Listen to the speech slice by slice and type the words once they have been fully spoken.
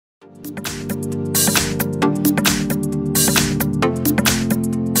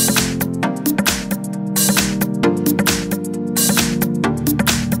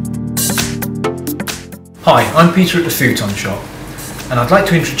Hi, I'm Peter at the Futons shop, and I'd like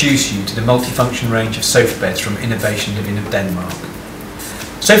to introduce you to the multifunction range of sofa beds from Innovation Living of Denmark.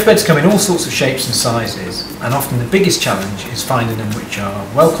 Sofa beds come in all sorts of shapes and sizes, and often the biggest challenge is finding them which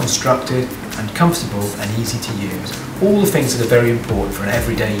are well constructed and comfortable and easy to use, all the things that are very important for an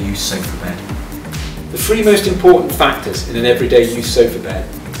everyday use sofa bed. The three most important factors in an everyday use sofa bed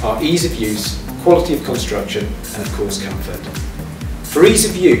are ease of use, quality of construction and of course comfort. For ease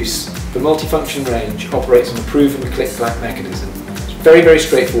of use, the multifunction range operates on a proven click-clack mechanism. It's very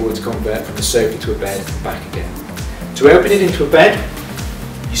straightforward to convert from a sofa to a bed and back again. To open it into a bed,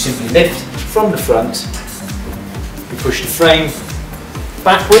 you simply lift from the front, you push the frame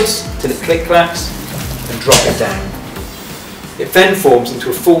backwards till it click-clacks and drop it down. It then forms into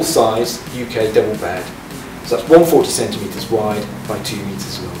a full-size UK double bed. So that's 140 centimetres wide by 2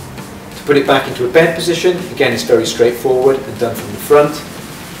 metres long. To put it back into a bed position, again it's very straightforward and done from the front.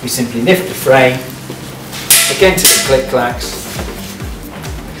 We simply lift the frame, again till it click-clacks,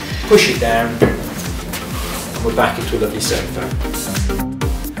 push it down, and we're back into a lovely sofa.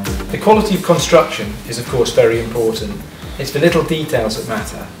 The quality of construction is of course very important. It's the little details that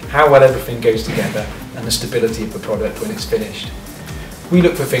matter, how well everything goes together and the stability of the product when it's finished. We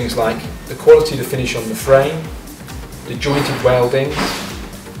look for things like the quality of the finish on the frame, the jointed welding,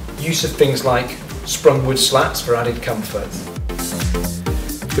 use of things like sprung wood slats for added comfort.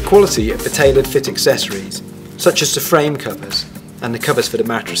 The quality of the tailored fit accessories, such as the frame covers and the covers for the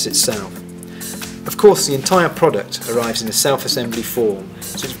mattress itself. Of course, the entire product arrives in a self-assembly form,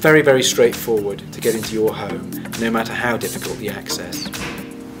 so it's very straightforward to get into your home, no matter how difficult the access.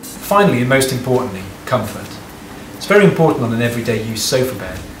 Finally, and most importantly, comfort. It's very important on an everyday use sofa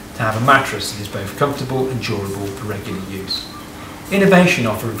bed to have a mattress that is both comfortable and durable for regular use. Innovation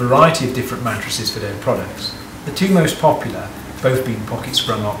offer a variety of different mattresses for their products, the two most popular both being pocket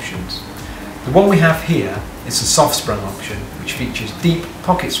sprung options. The one we have here is the soft sprung option, which features deep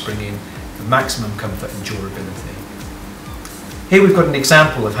pocket springing for maximum comfort and durability. Here we've got an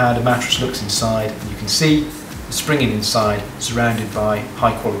example of how the mattress looks inside, and you can see the springing inside surrounded by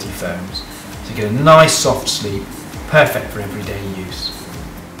high quality foams. So you get a nice soft sleep, perfect for everyday use.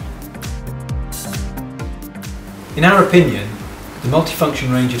 In our opinion, the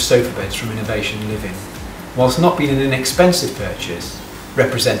multifunction range of sofa beds from Innovation Living, whilst not being an inexpensive purchase,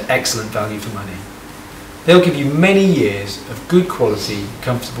 represent excellent value for money. They'll give you many years of good quality,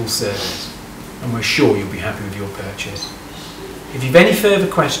 comfortable service, and we're sure you'll be happy with your purchase. If you've any further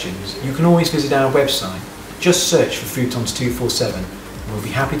questions, you can always visit our website. Just search for Futons 247 and we'll be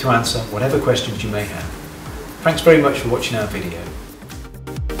happy to answer whatever questions you may have. Thanks very much for watching our video.